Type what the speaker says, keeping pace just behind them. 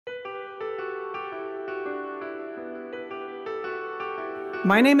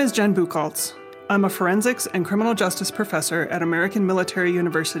My name is Jen Buchholz. I'm a forensics and criminal justice professor at American Military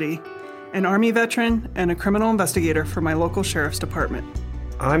University, an Army veteran, and a criminal investigator for my local sheriff's department.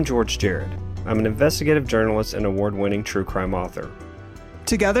 I'm George Jarrett. I'm an investigative journalist and award-winning true crime author.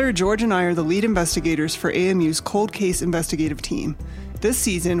 Together, George and I are the lead investigators for AMU's Cold Case Investigative Team. This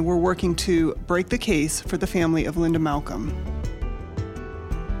season, we're working to break the case for the family of Linda Malcom.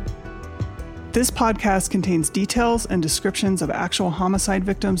 This podcast contains details and descriptions of actual homicide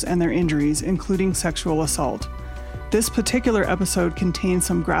victims and their injuries, including sexual assault. This particular episode contains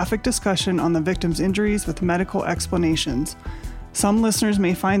some graphic discussion on the victim's injuries with medical explanations. Some listeners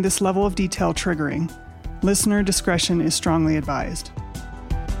may find this level of detail triggering. Listener discretion is strongly advised.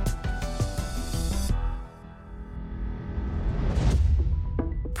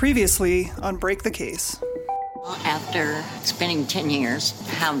 Previously on Break the Case. After spending 10 years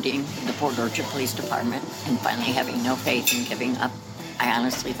hounding the Port Orchard Police Department and finally having no faith and giving up, I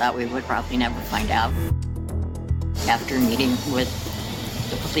honestly thought we would probably never find out. After meeting with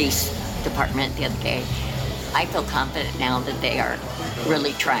the police department the other day, I feel confident now that they are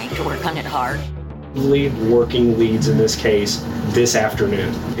really trying to work on it hard. Lead working leads in this case this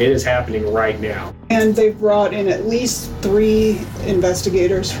afternoon. It is happening right now. And they've brought in at least 3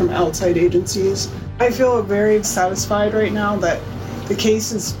 investigators from outside agencies. I feel very satisfied right now that the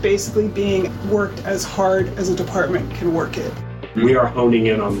case is basically being worked as hard as a department can work it. We are honing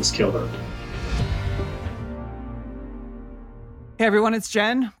in on this killer. Hey everyone, it's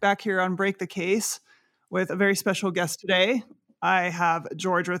Jen back here on Break the Case with a very special guest today. I have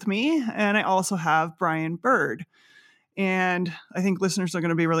George with me, and I also have Brian Bird. And I think listeners are going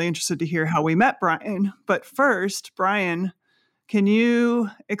to be really interested to hear how we met Brian. But first, Brian, can you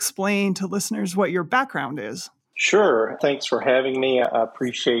explain to listeners what your background is? Sure. Thanks for having me. I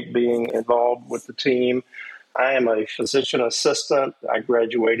appreciate being involved with the team. I am a physician assistant. I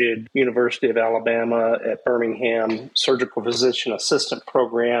graduated University of Alabama at Birmingham Surgical Physician Assistant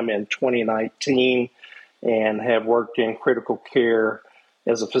Program in 2019 and have worked in critical care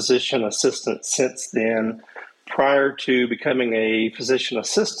as a physician assistant since then. Prior to becoming a physician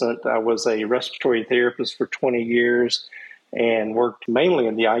assistant, I was a respiratory therapist for 20 years and worked mainly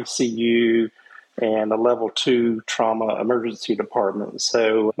in the ICU and a level 2 trauma emergency department.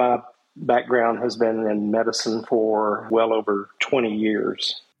 So my background has been in medicine for well over 20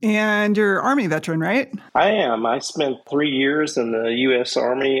 years. And you're Army veteran, right? I am. I spent 3 years in the U.S.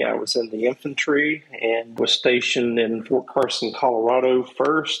 Army. I was in the infantry and was stationed in Fort Carson, Colorado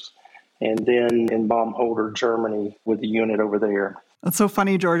first, and then in Baumholder, Germany with the unit over there. That's so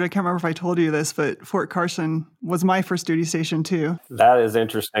funny, George. I can't remember if I told you this, but Fort Carson was my first duty station too. That is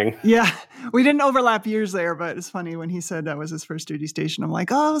interesting. Yeah, we didn't overlap years there, but it's funny when he said that was his first duty station. I'm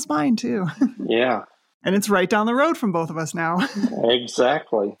like, oh, it was mine too. Yeah. And it's right down the road from both of us now.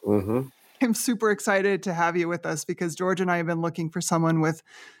 Exactly. Mm-hmm. I'm super excited to have you with us because George and I have been looking for someone with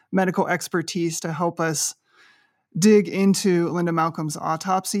medical expertise to help us dig into Linda Malcom's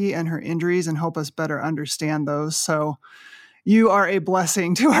autopsy and her injuries and help us better understand those. So you are a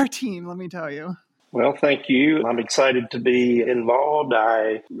blessing to our team, let me tell you. Well, thank you. I'm excited to be involved.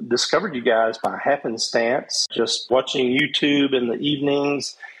 I discovered you guys by happenstance, just watching YouTube in the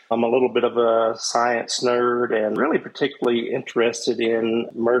evenings. I'm a little bit of a science nerd and really particularly interested in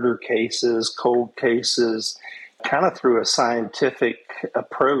murder cases, cold cases, kind of through a scientific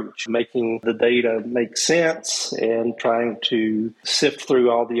approach, making the data make sense and trying to sift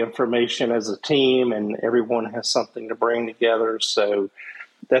through all the information as a team, and everyone has something to bring together. So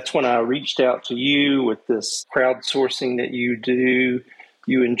that's when I reached out to you with this crowdsourcing that you do,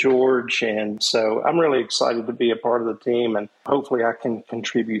 you and George. And so I'm really excited to be a part of the team, and hopefully I can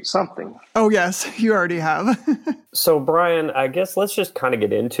contribute something. Oh, yes, you already have. So, Brian, I guess let's just kind of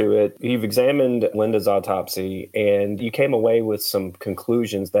get into it. You've examined Linda's autopsy, and you came away with some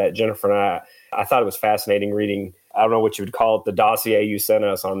conclusions that Jennifer and I thought it was fascinating reading. I don't know what you would call it, the dossier you sent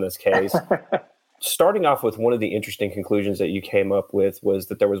us on this case. Starting off with one of the interesting conclusions that you came up with was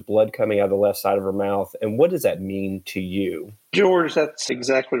that there was blood coming out of the left side of her mouth. And what does that mean to you? George, that's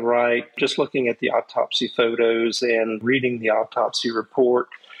exactly right. Just looking at the autopsy photos and reading the autopsy report,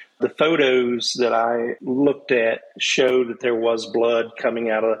 the photos that I looked at showed that there was blood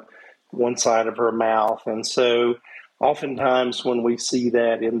coming out of one side of her mouth. And so oftentimes when we see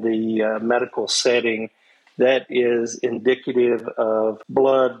that in the medical setting, that is indicative of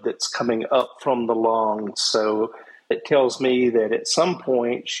blood that's coming up from the lungs. So it tells me that at some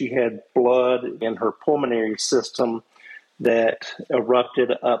point she had blood in her pulmonary system that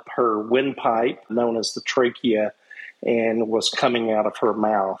erupted up her windpipe, known as the trachea, and was coming out of her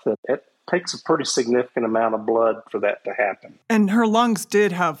mouth. It takes a pretty significant amount of blood for that to happen. And her lungs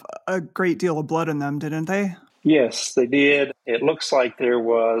did have a great deal of blood in them, didn't they? Yes, they did. It looks like there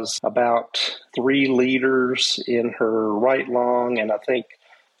was about 3 liters in her right lung, and I think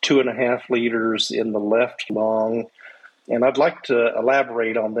 2.5 liters in the left lung. And I'd like to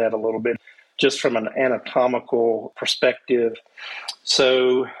elaborate on that a little bit, just from an anatomical perspective.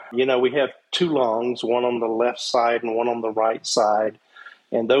 So, we have 2 lungs, one on the left side and one on the right side,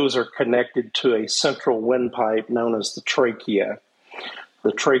 and those are connected to a central windpipe known as the trachea.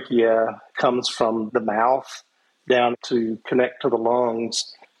 The trachea comes from the mouth down to connect to the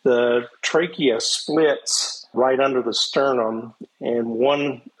lungs. The trachea splits right under the sternum, and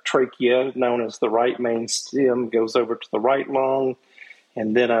one trachea, known as the right main stem, goes over to the right lung,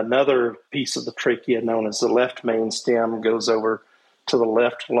 and then another piece of the trachea, known as the left main stem, goes over to the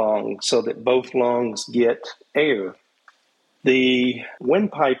left lung so that both lungs get air. The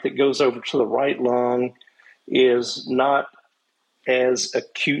windpipe that goes over to the right lung is not as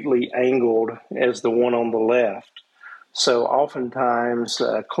acutely angled as the one on the left. So oftentimes,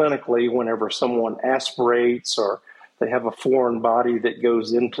 clinically, whenever someone aspirates or they have a foreign body that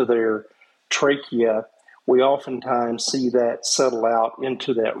goes into their trachea, we oftentimes see that settle out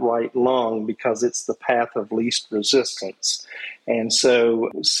into that right lung because it's the path of least resistance. And so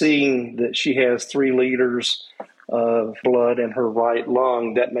seeing that she has 3 liters of blood in her right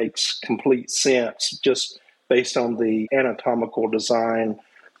lung, that makes complete sense just based on the anatomical design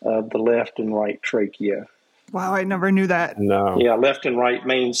of the left and right trachea. Wow, I never knew that. No. Yeah, left and right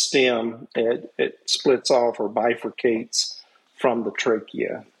main stem, it splits off or bifurcates from the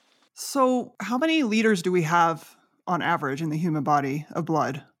trachea. So how many liters do we have on average in the human body of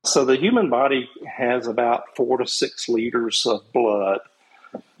blood? So the human body has about 4 to 6 liters of blood.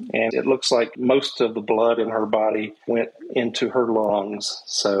 And it looks like most of the blood in her body went into her lungs.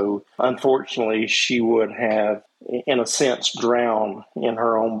 So unfortunately, she would have, in a sense, drowned in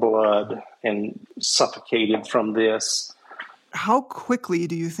her own blood and suffocated from this. How quickly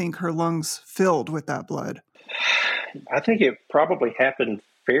do you think her lungs filled with that blood? I think it probably happened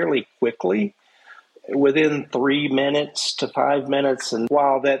fairly quickly, within 3 minutes to 5 minutes. And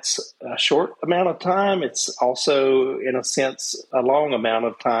while that's a short amount of time, it's also, in a sense, a long amount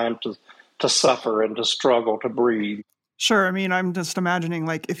of time to suffer and to struggle to breathe. Sure. I mean, I'm just imagining,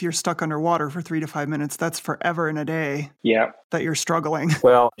 like, if you're stuck underwater for 3 to 5 minutes, that's forever in a day. Yeah. That you're struggling.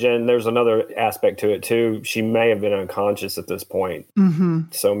 Well, Jen, there's another aspect to it, too. She may have been unconscious at this point. Mm-hmm.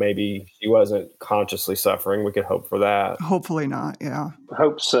 So maybe she wasn't consciously suffering. We could hope for that. Hopefully not, yeah.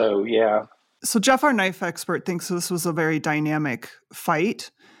 Hope so, yeah. So Jeff, our knife expert, thinks this was a very dynamic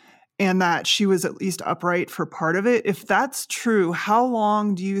fight and that she was at least upright for part of it. If that's true, how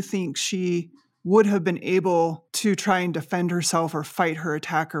long do you think she would have been able to try and defend herself or fight her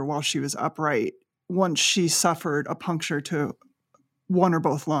attacker while she was upright once she suffered a puncture to one or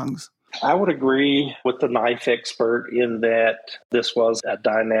both lungs? I would agree with the knife expert in that this was a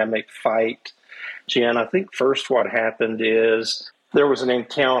dynamic fight. Jen, I think first what happened is there was an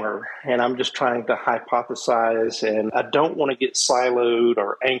encounter, and I'm just trying to hypothesize, and I don't want to get siloed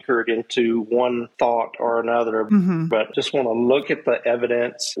or anchored into one thought or another, but just want to look at the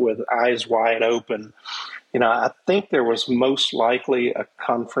evidence with eyes wide open. I think there was most likely a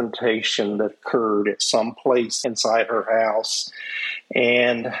confrontation that occurred at some place inside her house,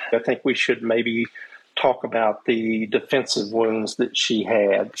 and I think we should maybe talk about the defensive wounds that she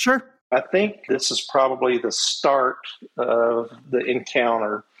had. Sure. I think this is probably the start of the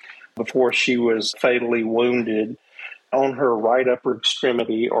encounter before she was fatally wounded. On her right upper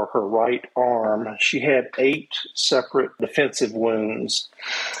extremity or her right arm, she had 8 separate defensive wounds.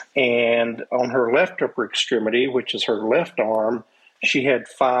 And on her left upper extremity, which is her left arm, she had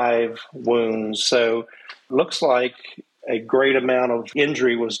 5 wounds. So it looks like a great amount of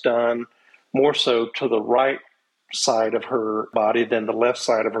injury was done, more so to the right side of her body than the left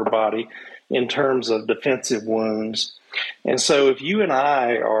side of her body in terms of defensive wounds. And so if you and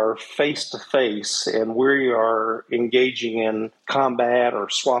I are face to face and we are engaging in combat or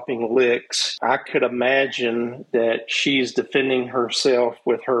swapping licks, I could imagine that she's defending herself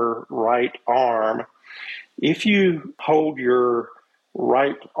with her right arm. If you hold your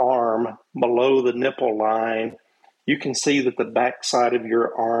right arm below the nipple line, you can see that the back side of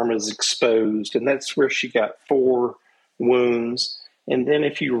your arm is exposed, and that's where she got 4 wounds. And then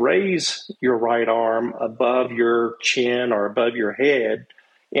if you raise your right arm above your chin or above your head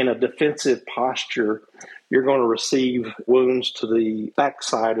in a defensive posture, you're going to receive wounds to the back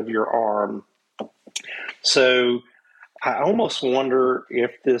side of your arm. So I almost wonder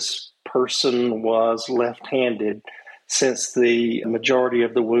if this person was left-handed. since the majority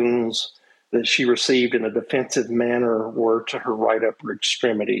of the wounds that she received in a defensive manner were to her right upper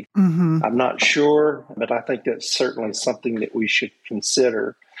extremity. Mm-hmm. I'm not sure, but I think that's certainly something that we should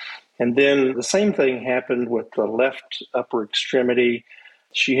consider. And then the same thing happened with the left upper extremity.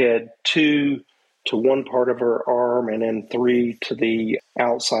 She had 2 to one part of her arm and then 3 to the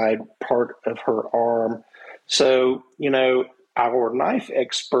outside part of her arm. So, our knife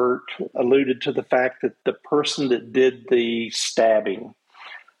expert alluded to the fact that the person that did the stabbing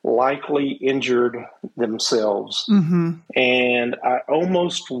likely injured themselves. Mm-hmm. And I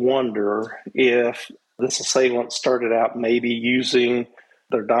almost wonder if this assailant started out maybe using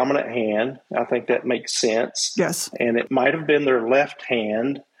their dominant hand. I think that makes sense. Yes. And it might have been their left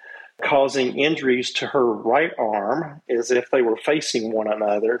hand causing injuries to her right arm as if they were facing one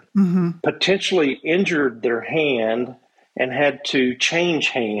another, Mm-hmm. potentially injured their hand and had to change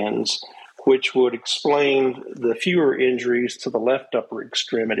hands, which would explain the fewer injuries to the left upper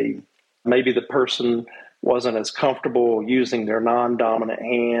extremity. Maybe the person wasn't as comfortable using their non-dominant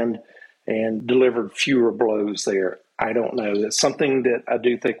hand and delivered fewer blows there. I don't know. That's something that I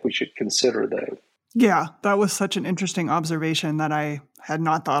do think we should consider, though. Yeah, that was such an interesting observation that I had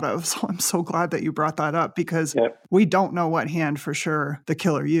not thought of. So I'm so glad that you brought that up because we don't know what hand for sure the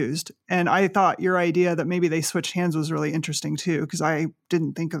killer used. And I thought your idea that maybe they switched hands was really interesting too, because I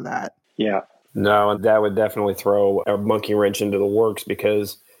didn't think of that. Yeah. No, that would definitely throw a monkey wrench into the works,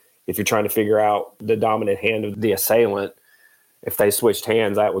 because if you're trying to figure out the dominant hand of the assailant, if they switched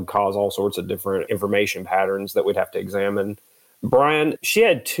hands, that would cause all sorts of different information patterns that we'd have to examine. Brian, she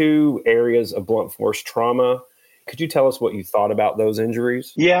had 2 areas of blunt force trauma. Could you tell us what you thought about those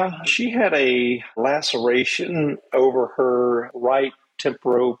injuries? Yeah, she had a laceration over her right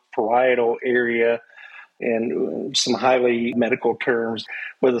temporoparietal area, and some highly medical terms,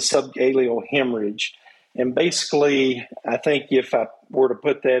 with a subgaleal hemorrhage. And basically, I think if I were to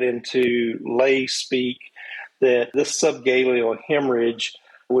put that into lay speak, that this subgaleal hemorrhage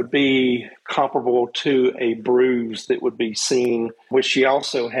would be comparable to a bruise that would be seen, which she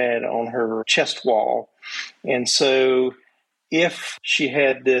also had on her chest wall. And so if she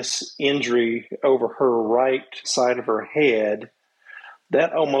had this injury over her right side of her head,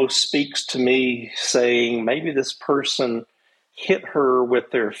 that almost speaks to me saying maybe this person hit her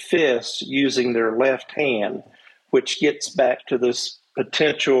with their fist using their left hand, which gets back to this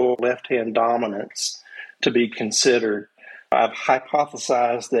potential left-hand dominance to be considered. I've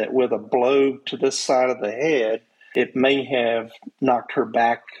hypothesized that with a blow to this side of the head, it may have knocked her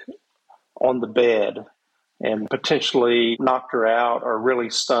back on the bed and potentially knocked her out or really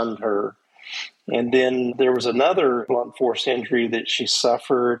stunned her. And then there was another blunt force injury that she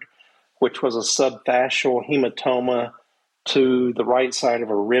suffered, which was a subfascial hematoma to the right side of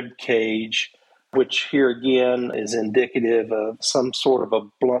her rib cage, which here again is indicative of some sort of a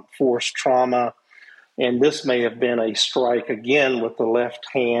blunt force trauma. And this may have been a strike again with the left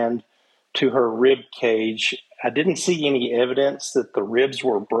hand to her rib cage. I didn't see any evidence that the ribs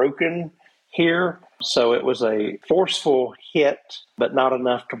were broken here. So it was a forceful hit, but not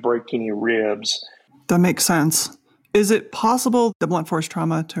enough to break any ribs. That makes sense. Is it possible the blunt force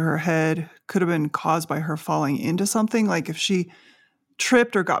trauma to her head could have been caused by her falling into something? Like if she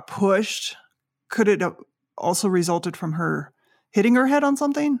tripped or got pushed, could it have also resulted from her hitting her head on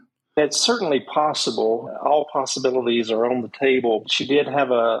something? It's certainly possible. All possibilities are on the table. She did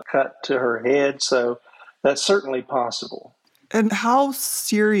have a cut to her head, so that's certainly possible. And how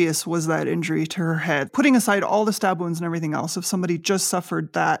serious was that injury to her head? Putting aside all the stab wounds and everything else, if somebody just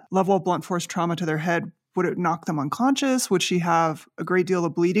suffered that level of blunt force trauma to their head, would it knock them unconscious? Would she have a great deal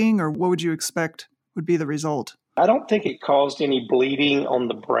of bleeding? Or what would you expect would be the result? I don't think it caused any bleeding on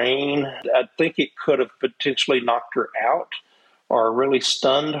the brain. I think it could have potentially knocked her out or really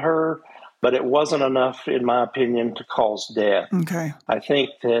stunned her, but it wasn't enough, in my opinion, to cause death. Okay. I think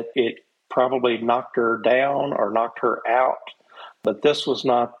that it probably knocked her down or knocked her out, but this was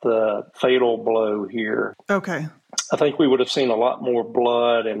not the fatal blow here. Okay. I think we would have seen a lot more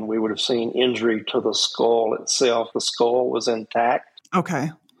blood and we would have seen injury to the skull itself. The skull was intact.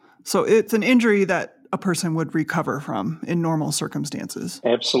 Okay. So it's an injury that a person would recover from in normal circumstances.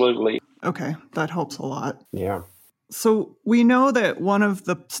 Absolutely. Okay. That helps a lot. Yeah. So we know that one of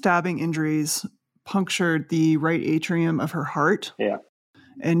the stabbing injuries punctured the right atrium of her heart. Yeah.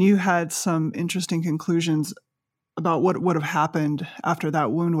 And you had some interesting conclusions about what would have happened after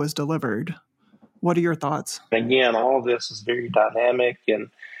that wound was delivered. What are your thoughts? Again, all of this is very dynamic and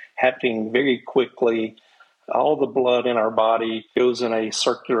happening very quickly. All the blood in our body goes in a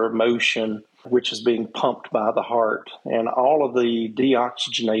circular motion, which is being pumped by the heart. And all of the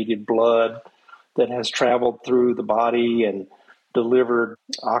deoxygenated blood that has traveled through the body and delivered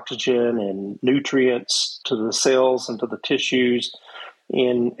oxygen and nutrients to the cells and to the tissues.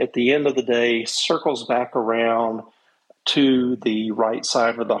 And at the end of the day, circles back around to the right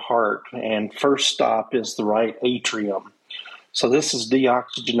side of the heart. And first stop is the right atrium. So this is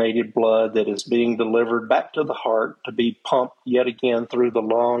deoxygenated blood that is being delivered back to the heart to be pumped yet again through the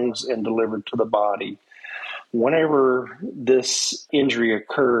lungs and delivered to the body. Whenever this injury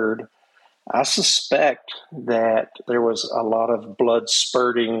occurred, I suspect that there was a lot of blood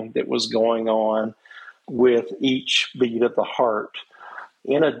spurting that was going on with each beat of the heart.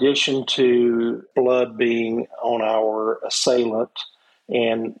 In addition to blood being on our assailant,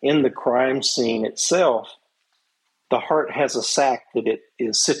 and in the crime scene itself, the heart has a sac that it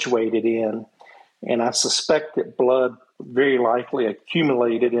is situated in, and I suspect that blood very likely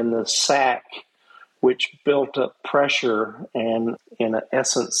accumulated in the sac, which built up pressure and, in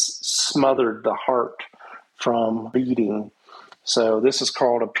essence, smothered the heart from beating. So this is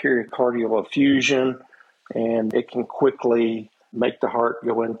called a pericardial effusion, and it can quickly make the heart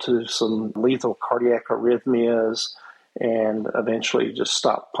go into some lethal cardiac arrhythmias and eventually just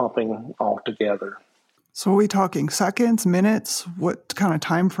stop pumping altogether. So are we talking seconds, minutes? What kind of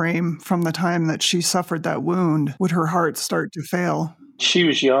time frame from the time that she suffered that wound would her heart start to fail? She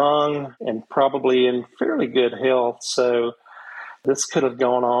was young and probably in fairly good health, so this could have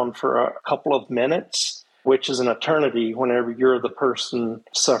gone on for a couple of minutes, which is an eternity whenever you're the person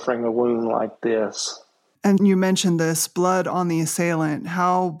suffering a wound like this. And you mentioned this blood on the assailant.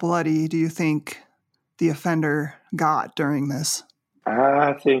 How bloody do you think the offender got during this?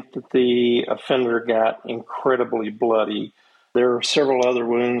 I think that the offender got incredibly bloody. There are several other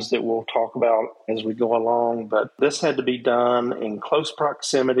wounds that we'll talk about as we go along, but this had to be done in close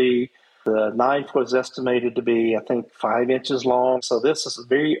proximity. The knife was estimated to be, I think, 5 inches long. So this is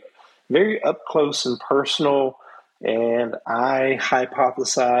very, very up close and personal. And I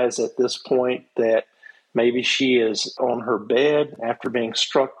hypothesize at this point that maybe she is on her bed after being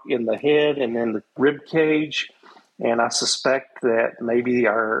struck in the head and then the rib cage. And I suspect that maybe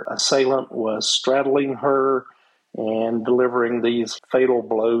our assailant was straddling her and delivering these fatal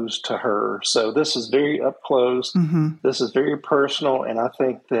blows to her. So this is very up close. Mm-hmm. This is very personal. And I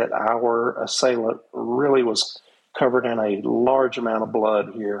think that our assailant really was covered in a large amount of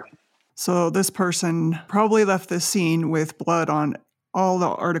blood here. So this person probably left this scene with blood on all the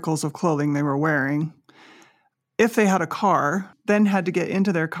articles of clothing they were wearing. If they had a car, then had to get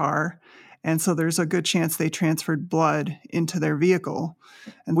into their car. And so there's a good chance they transferred blood into their vehicle.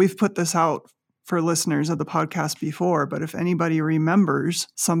 And we've put this out for listeners of the podcast before, but if anybody remembers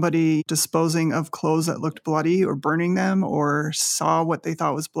somebody disposing of clothes that looked bloody or burning them or saw what they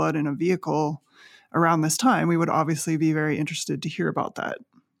thought was blood in a vehicle around this time, we would obviously be very interested to hear about that.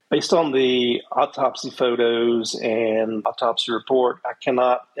 Based on the autopsy photos and autopsy report, I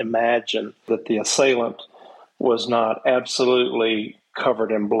cannot imagine that the assailant was not absolutely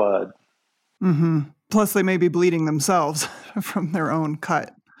covered in blood. Mm-hmm. Plus, they may be bleeding themselves from their own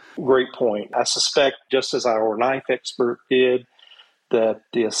cut. Great point. I suspect, just as our knife expert did, that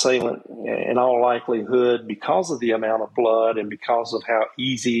the assailant, in all likelihood, because of the amount of blood and because of how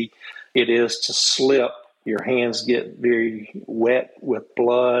easy it is to slip, your hands get very wet with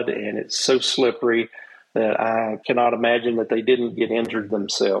blood, and it's so slippery that I cannot imagine that they didn't get injured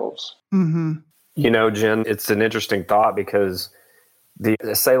themselves. Mm-hmm. You know, Jen, it's an interesting thought because the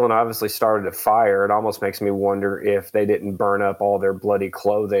assailant obviously started a fire. It almost makes me wonder if they didn't burn up all their bloody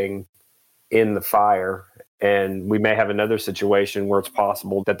clothing in the fire. And we may have another situation where it's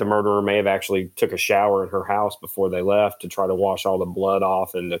possible that the murderer may have actually took a shower in her house before they left to try to wash all the blood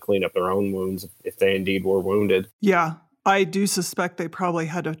off and to clean up their own wounds if they indeed were wounded. Yeah, I do suspect they probably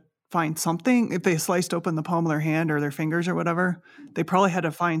had to find something. If they sliced open the palm of their hand or their fingers or whatever, they probably had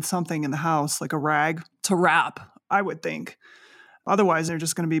to find something in the house, like a rag, to wrap, I would think. Otherwise, they're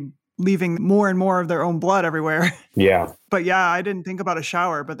just going to be leaving more and more of their own blood everywhere. Yeah. But yeah, I didn't think about a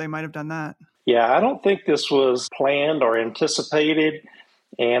shower, but they might have done that. Yeah, I don't think this was planned or anticipated.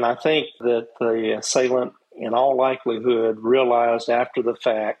 And I think that the assailant, in all likelihood, realized after the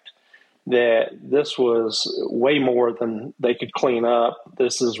fact that this was way more than they could clean up.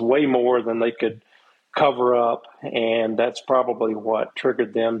 This is way more than they could cover up. And that's probably what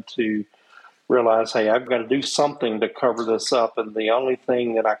triggered them to realize, hey, I've got to do something to cover this up. And the only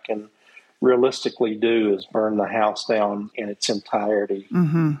thing that I can realistically do is burn the house down in its entirety,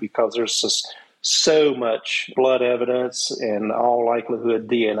 because there's just so much blood evidence and all likelihood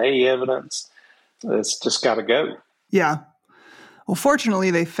DNA evidence. It's just got to go. Yeah. Well,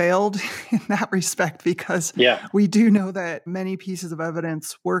 fortunately, they failed in that respect because we do know that many pieces of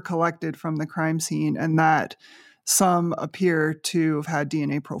evidence were collected from the crime scene and that some appear to have had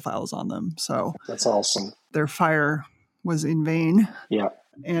DNA profiles on them. So that's awesome. Their fire was in vain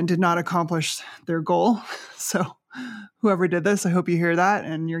and did not accomplish their goal. So whoever did this, I hope you hear that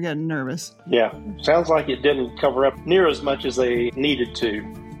and you're getting nervous. Yeah, sounds like it didn't cover up near as much as they needed to.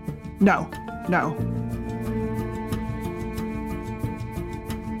 No.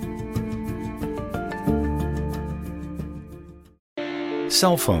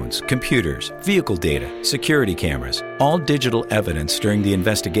 Cell phones, computers, vehicle data, security cameras, all digital evidence during the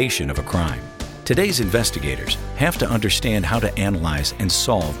investigation of a crime. Today's investigators have to understand how to analyze and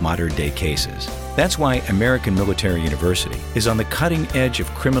solve modern-day cases. That's why American Military University is on the cutting edge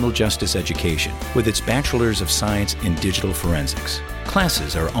of criminal justice education with its Bachelor's of Science in Digital Forensics.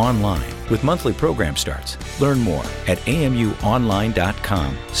 Classes are online with monthly program starts. Learn more at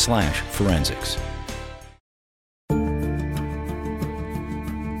amuonline.com/forensics.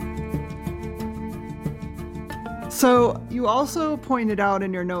 So you also pointed out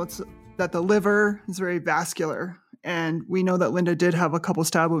in your notes that the liver is very vascular, and we know that Linda did have a couple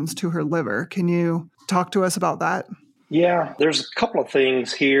stab wounds to her liver. Can you talk to us about that? Yeah, there's a couple of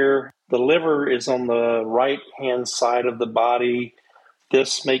things here. The liver is on the right-hand side of the body.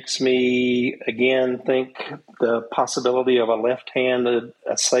 This makes me, again, think the possibility of a left-handed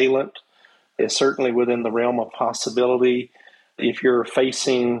assailant is certainly within the realm of possibility. If you're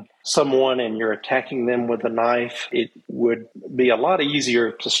facing someone and you're attacking them with a knife, it would be a lot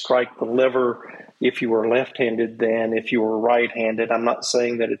easier to strike the liver if you were left-handed than if you were right-handed. I'm not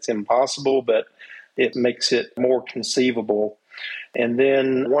saying that it's impossible, but it makes it more conceivable. And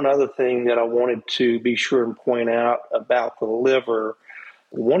then one other thing that I wanted to be sure and point out about the liver,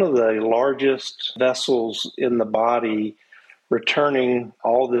 one of the largest vessels in the body returning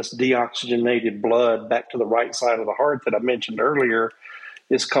all this deoxygenated blood back to the right side of the heart that I mentioned earlier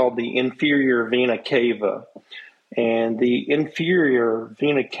is called the inferior vena cava. And the inferior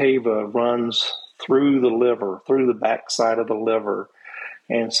vena cava runs through the liver, through the backside of the liver.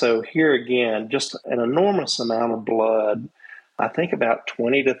 And so here again, just an enormous amount of blood. I think about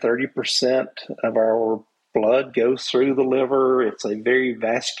 20 to 30% of our blood goes through the liver. It's a very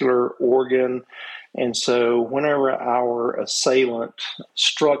vascular organ. And so whenever our assailant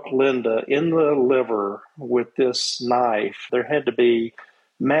struck Linda in the liver with this knife, there had to be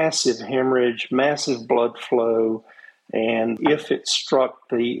massive hemorrhage, massive blood flow. And if it struck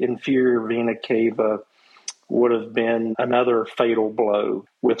the inferior vena cava, would have been another fatal blow,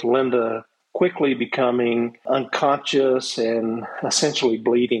 with Linda quickly becoming unconscious and essentially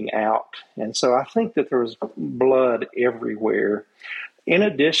bleeding out. And so I think that there was blood everywhere. In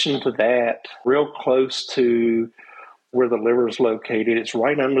addition to that, real close to where the liver is located, it's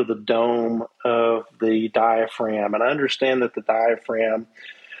right under the dome of the diaphragm. And I understand that the diaphragm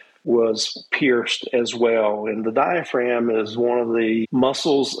was pierced as well. And the diaphragm is one of the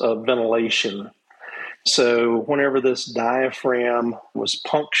muscles of ventilation. So whenever this diaphragm was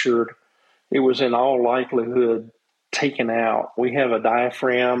punctured, it was in all likelihood taken out. We have a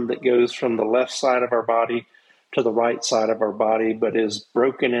diaphragm that goes from the left side of our body to the right side of our body, but is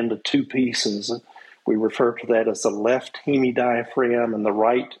broken into two pieces. We refer to that as the left hemidiaphragm and the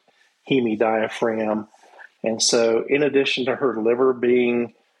right hemidiaphragm. And so in addition to her liver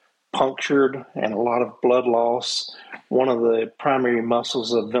being punctured and a lot of blood loss, one of the primary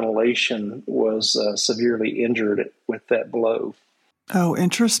muscles of ventilation was severely injured with that blow. Oh,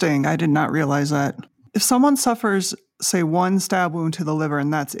 interesting. I did not realize that. If someone suffers, say, one stab wound to the liver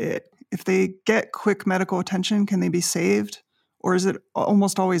and that's it, if they get quick medical attention, can they be saved? Or is it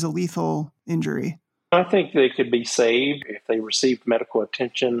almost always a lethal injury? I think they could be saved if they received medical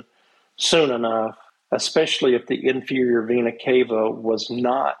attention soon enough, especially if the inferior vena cava was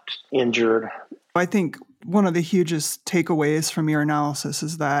not injured. I think one of the hugest takeaways from your analysis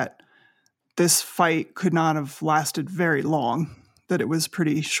is that this fight could not have lasted very long, that it was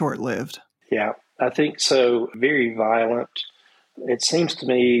pretty short-lived. Yeah, I think so. Very violent. It seems to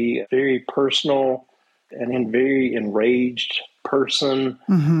me a very personal and a very enraged person.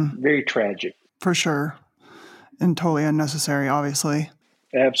 Mm-hmm. Very tragic. For sure. And totally unnecessary, obviously.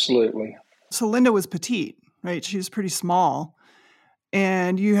 Absolutely. So Linda was petite, right? She was pretty small.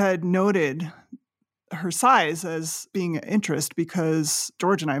 And you had noted her size as being an interest because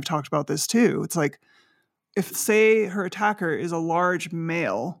George and I have talked about this too. It's like, if, say, her attacker is a large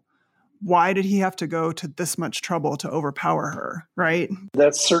male, why did he have to go to this much trouble to overpower her, right?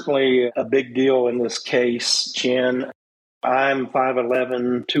 That's certainly a big deal in this case, Jen. I'm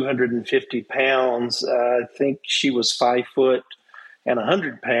 5'11", 250 pounds. I think she was 5 foot and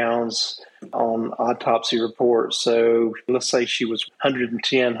 100 pounds on autopsy reports. So let's say she was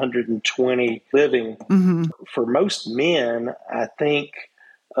 110, 120 living. Mm-hmm. For most men, I think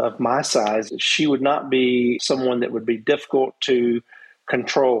of my size, she would not be someone that would be difficult to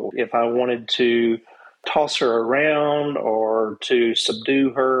control. If I wanted to toss her around or to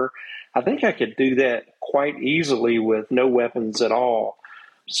subdue her, I think I could do that quite easily with no weapons at all.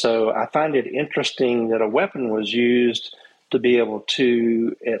 So I find it interesting that a weapon was used to be able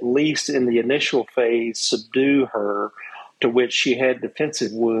to, at least in the initial phase, subdue her, to which she had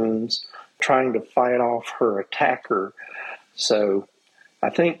defensive wounds, trying to fight off her attacker. So I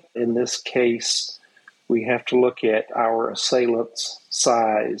think in this case, we have to look at our assailant's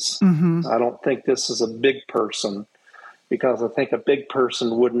size. Mm-hmm. I don't think this is a big person, because I think a big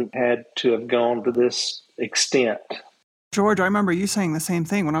person wouldn't had to have gone to this extent. George, I remember you saying the same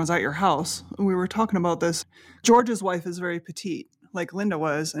thing when I was at your house. We were talking about this. George's wife is very petite, like Linda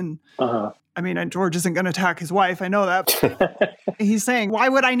was. And I mean, George isn't going to attack his wife. I know that. He's saying, why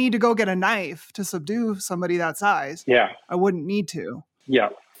would I need to go get a knife to subdue somebody that size? Yeah. I wouldn't need to. Yeah.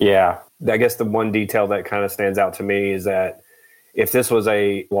 Yeah. I guess the one detail that kind of stands out to me is that if this was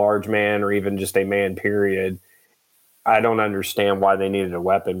a large man or even just a man, period, I don't understand why they needed a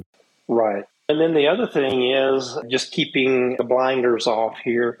weapon. Right. And then the other thing is, just keeping the blinders off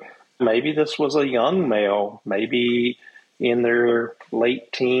here, maybe this was a young male, maybe in their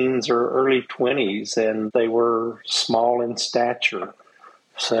late teens or early 20s, and they were small in stature.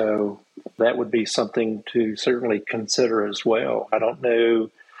 So that would be something to certainly consider as well. I don't know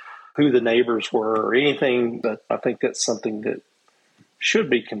who the neighbors were or anything, but I think that's something that should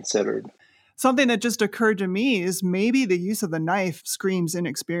be considered. Something that just occurred to me is maybe the use of the knife screams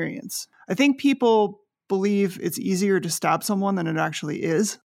inexperience. I think people believe it's easier to stab someone than it actually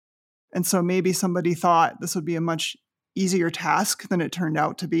is. And so maybe somebody thought this would be a much easier task than it turned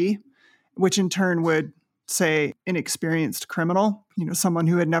out to be, which in turn would say inexperienced criminal, someone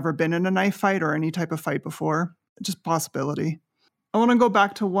who had never been in a knife fight or any type of fight before. Just possibility. I want to go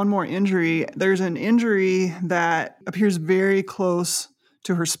back to one more injury. There's an injury that appears very close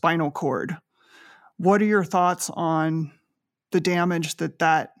to her spinal cord. What are your thoughts on the damage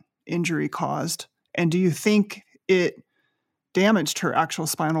that injury caused? And do you think it damaged her actual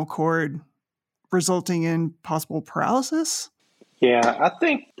spinal cord, resulting in possible paralysis? Yeah, I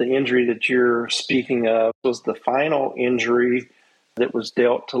think the injury that you're speaking of was the final injury that was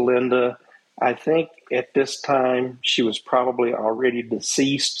dealt to Linda. I think at this time she was probably already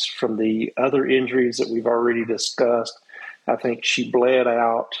deceased from the other injuries that we've already discussed. I think she bled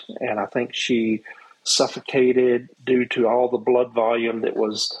out, and I think she suffocated due to all the blood volume that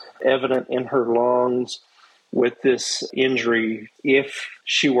was evident in her lungs. With this injury, if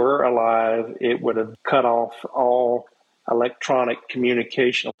she were alive, it would have cut off all electronic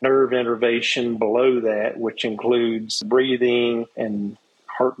communication, nerve innervation below that, which includes breathing and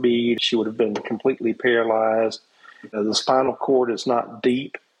heartbeat. She would have been completely paralyzed. The spinal cord is not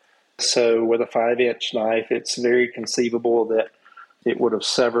deep, so with a 5-inch knife, it's very conceivable that it would have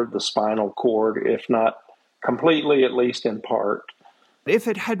severed the spinal cord, if not completely, at least in part. If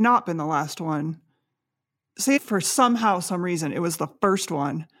it had not been the last one, say for some reason it was the first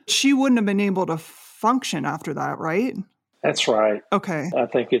one, she wouldn't have been able to function after that, right? That's right. Okay. I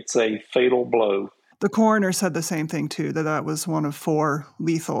think it's a fatal blow. The coroner said the same thing too, that was one of 4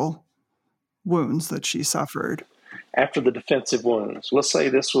 lethal wounds that she suffered. After the defensive wounds, let's say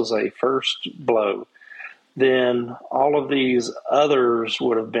this was a first blow, then all of these others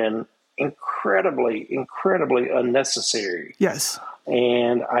would have been incredibly unnecessary. Yes.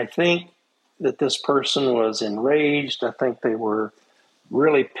 And I think that this person was enraged. I think they were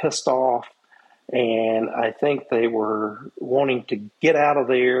really pissed off. And I think they were wanting to get out of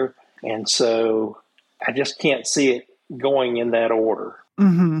there. And so I just can't see it going in that order.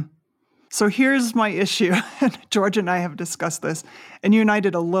 Mm-hmm. So here's my issue. George and I have discussed this, and you and I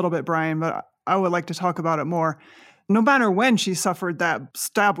did a little bit, Brian, but I would like to talk about it more. No matter when she suffered that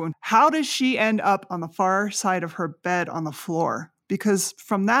stab wound, how does she end up on the far side of her bed on the floor? Because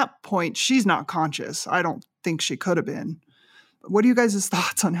from that point, she's not conscious. I don't think she could have been. What are you guys'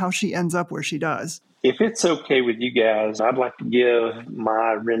 thoughts on how she ends up where she does? If it's okay with you guys, I'd like to give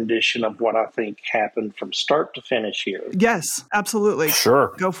my rendition of what I think happened from start to finish here. Yes, absolutely.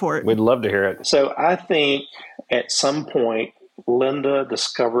 Sure. Go for it. We'd love to hear it. So I think at some point, Linda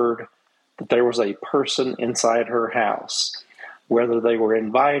discovered that there was a person inside her house. Whether they were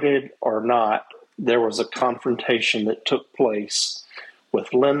invited or not, there was a confrontation that took place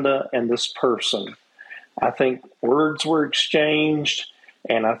with Linda and this person. I think words were exchanged,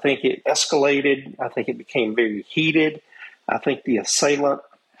 and I think it escalated. I think it became very heated. I think the assailant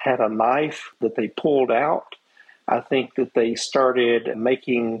had a knife that they pulled out. I think that they started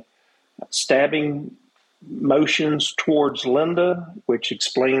making stabbing motions towards Linda, which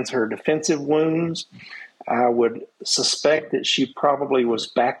explains her defensive wounds. I would suspect that she probably was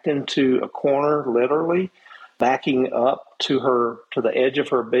backed into a corner, literally, backing up to the edge of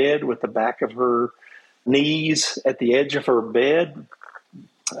her bed with the back of her knees at the edge of her bed.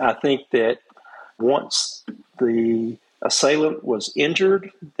 I think that once the assailant was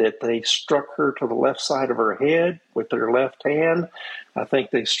injured, that they struck her to the left side of her head with their left hand. I think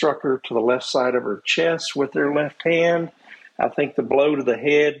they struck her to the left side of her chest with their left hand. I think the blow to the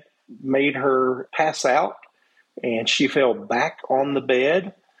head made her pass out, and she fell back on the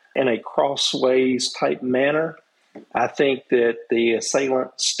bed in a crossways type manner. I think that the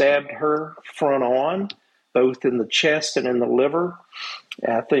assailant stabbed her front on, both in the chest and in the liver.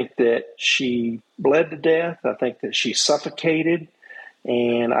 I think that she bled to death. I think that she suffocated.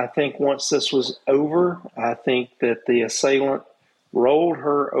 And I think once this was over, I think that the assailant rolled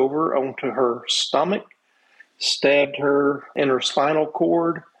her over onto her stomach, stabbed her in her spinal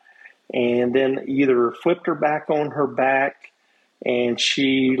cord, and then either flipped her back on her back, and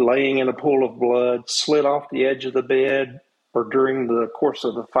she, laying in a pool of blood, slid off the edge of the bed, or during the course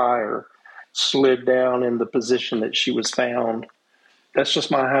of the fire, slid down in the position that she was found. That's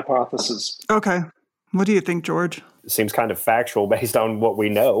just my hypothesis. Okay. What do you think, George? It seems kind of factual based on what we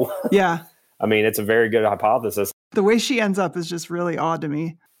know. Yeah. I mean, it's a very good hypothesis. The way she ends up is just really odd to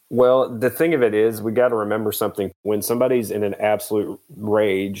me. Well, the thing of it is, we got to remember something. When somebody's in an absolute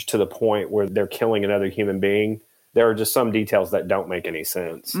rage to the point where they're killing another human being, there are just some details that don't make any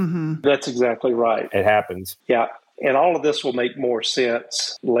sense. Mm-hmm. That's exactly right. It happens. Yeah. And all of this will make more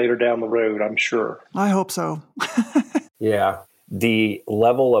sense later down the road, I'm sure. I hope so. Yeah. The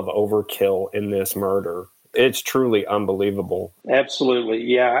level of overkill in this murder, it's truly unbelievable. Absolutely.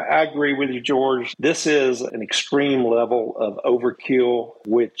 Yeah, I agree with you, George. This is an extreme level of overkill,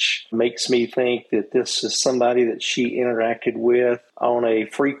 which makes me think that this is somebody that she interacted with on a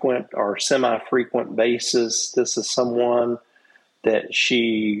frequent or semi-frequent basis. This is someone that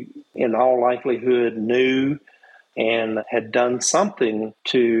she, in all likelihood, knew and had done something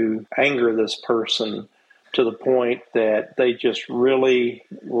to anger this person to the point that they just really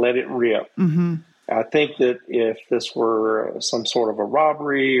let it rip. Mm-hmm. I think that if this were some sort of a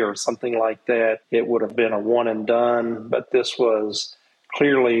robbery or something like that, it would have been a one and done. But this was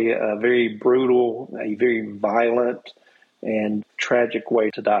clearly a very brutal, a very violent and tragic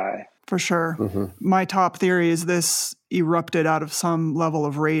way to die. For sure. Mm-hmm. My top theory is this erupted out of some level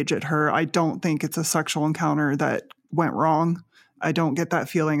of rage at her. I don't think it's a sexual encounter that went wrong. I don't get that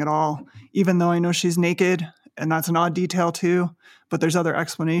feeling at all, even though I know she's naked, and that's an odd detail too, but there's other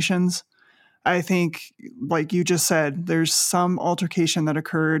explanations. I think, like you just said, there's some altercation that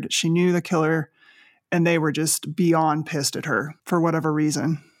occurred. She knew the killer, and they were just beyond pissed at her for whatever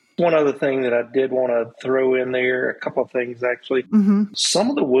reason. One other thing that I did want to throw in there, a couple of things actually. Mm-hmm.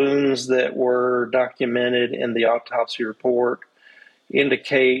 Some of the wounds that were documented in the autopsy report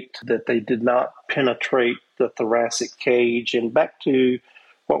indicate that they did not penetrate the thoracic cage. And back to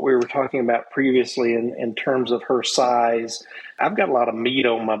what we were talking about previously in terms of her size, I've got a lot of meat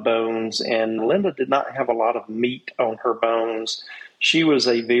on my bones, and Linda did not have a lot of meat on her bones. She was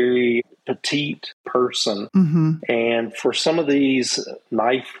a very petite person. Mm-hmm. And for some of these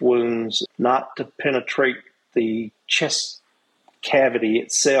knife wounds not to penetrate the chest cavity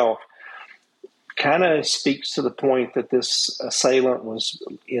itself kind of speaks to the point that this assailant was,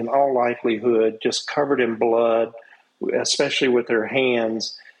 in all likelihood, just covered in blood, especially with their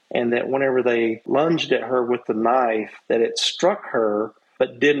hands, and that whenever they lunged at her with the knife, that it struck her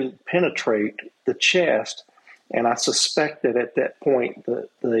but didn't penetrate the chest. And I suspect that at that point,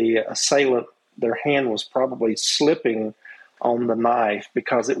 the assailant, their hand was probably slipping on the knife,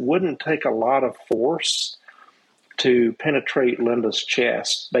 because it wouldn't take a lot of force to penetrate Linda's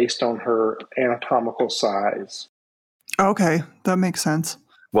chest based on her anatomical size. Okay, that makes sense.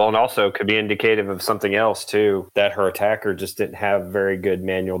 Well, and also could be indicative of something else, too, that her attacker just didn't have very good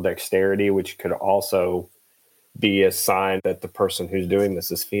manual dexterity, which could also be a sign that the person who's doing this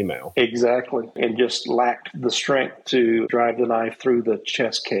is female. Exactly. And just lacked the strength to drive the knife through the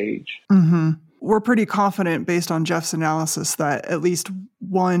chest cage. Mm-hmm. We're pretty confident, based on Jeff's analysis, that at least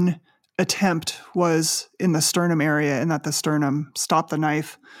one attempt was in the sternum area and that the sternum stopped the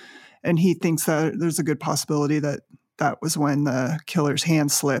knife. And he thinks that there's a good possibility that that was when the killer's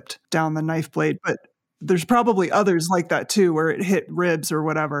hand slipped down the knife blade. But there's probably others like that too, where it hit ribs or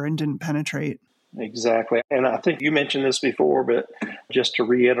whatever and didn't penetrate. Exactly. And I think you mentioned this before, but just to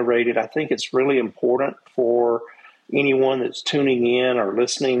reiterate it, I think it's really important for anyone that's tuning in or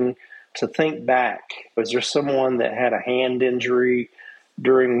listening to think back. Was there someone that had a hand injury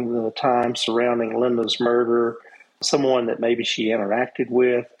during the time surrounding Linda's murder? Someone that maybe she interacted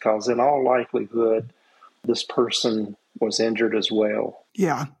with? Because in all likelihood, this person was injured as well.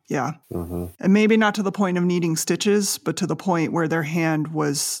 Yeah. Mm-hmm. And maybe not to the point of needing stitches, but to the point where their hand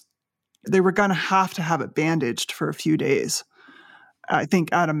was, they were going to have it bandaged for a few days, I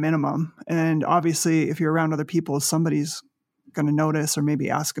think, at a minimum. And obviously, if you're around other people, somebody's going to notice or maybe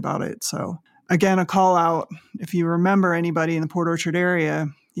ask about it. So again, a call out, if you remember anybody in the Port Orchard area,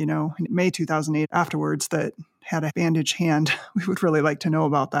 in May 2008 afterwards that had a bandaged hand, we would really like to know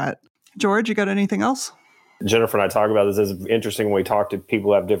about that. George, you got anything else? Jennifer and I talk about this. It's interesting when we talk to people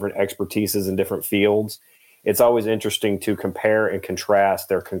who have different expertises in different fields. It's always interesting to compare and contrast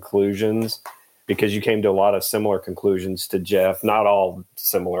their conclusions, because you came to a lot of similar conclusions to Jeff. Not all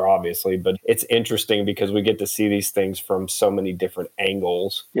similar, obviously, but it's interesting because we get to see these things from so many different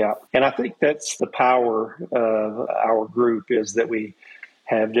angles. Yeah, and I think that's the power of our group, is that we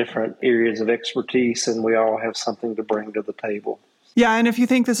have different areas of expertise and we all have something to bring to the table. Yeah, and if you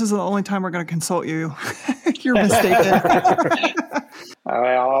think this is the only time we're going to consult you, you're mistaken.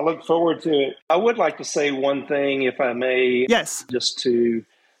 I look forward to it. I would like to say one thing, if I may. Yes. Just to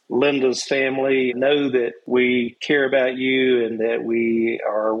Linda's family, know that we care about you and that we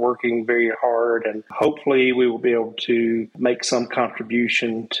are working very hard, and hopefully we will be able to make some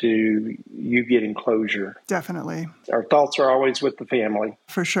contribution to you getting closure. Definitely. Our thoughts are always with the family.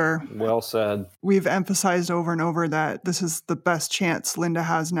 For sure. Well said. We've emphasized over and over that this is the best chance Linda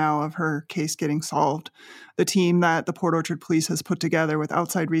has now of her case getting solved. The team that the Port Orchard Police has put together with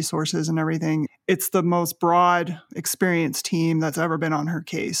outside resources and everything, it's the most broad, experienced team that's ever been on her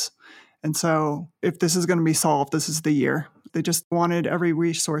case. And so if this is going to be solved, this is the year. They just wanted every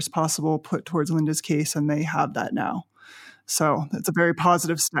resource possible put towards Linda's case, and they have that now. So it's a very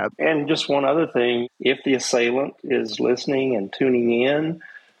positive step. And just one other thing, if the assailant is listening and tuning in,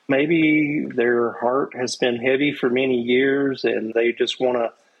 maybe their heart has been heavy for many years and they just want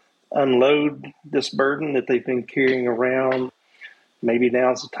to unload this burden that they've been carrying around. Maybe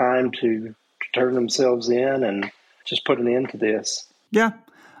now's the time to turn themselves in and just put an end to this. Yeah,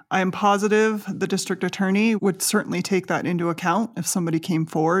 I am positive the district attorney would certainly take that into account if somebody came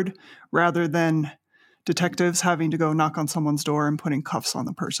forward, rather than detectives having to go knock on someone's door and putting cuffs on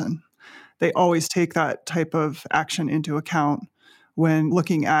the person. They always take that type of action into account when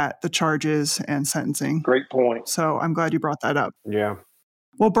looking at the charges and sentencing. Great point. So I'm glad you brought that up. Yeah.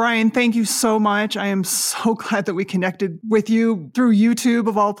 Well, Brian, thank you so much. I am so glad that we connected with you through YouTube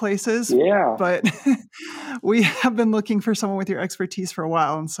of all places. Yeah. But we have been looking for someone with your expertise for a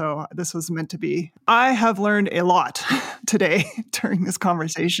while, and so this was meant to be. I have learned a lot today during this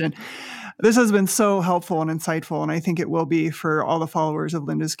conversation. This has been so helpful and insightful, and I think it will be for all the followers of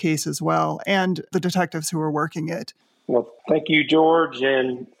Linda's case as well, and the detectives who are working it. Well, thank you, George,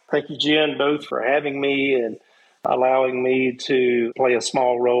 and thank you, Jen, both for having me and allowing me to play a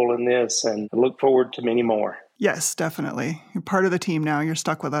small role in this, and look forward to many more. Yes, definitely. You're part of the team now. You're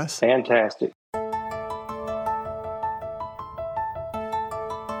stuck with us. Fantastic.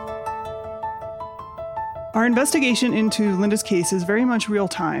 Our investigation into Linda's case is very much real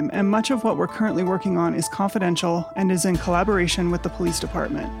time, and much of what we're currently working on is confidential and is in collaboration with the police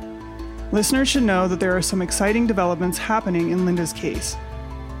department. Listeners should know that there are some exciting developments happening in Linda's case.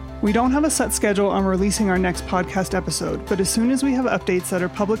 We don't have a set schedule on releasing our next podcast episode, but as soon as we have updates that are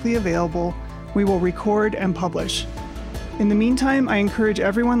publicly available, we will record and publish. In the meantime, I encourage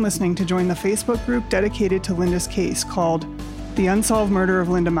everyone listening to join the Facebook group dedicated to Linda's case called The Unsolved Murder of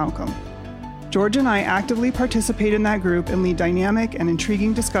Linda Malcom. George and I actively participate in that group and lead dynamic and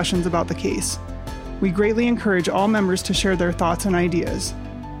intriguing discussions about the case. We greatly encourage all members to share their thoughts and ideas.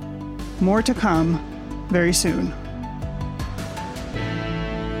 More to come very soon.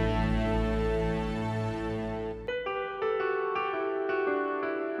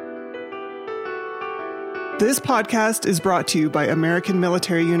 This podcast is brought to you by American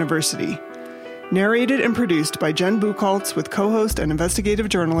Military University. Narrated and produced by Jen Buchholz with co-host and investigative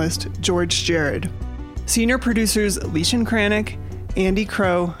journalist George Jared. Senior producers Leishan Kranick, Andy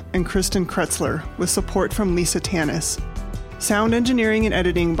Crow, and Kristen Kretzler, with support from Lisa Tanis. Sound engineering and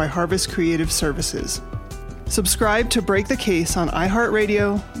editing by Harvest Creative Services. Subscribe to Break the Case on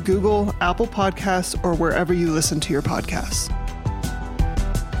iHeartRadio, Google, Apple Podcasts, or wherever you listen to your podcasts.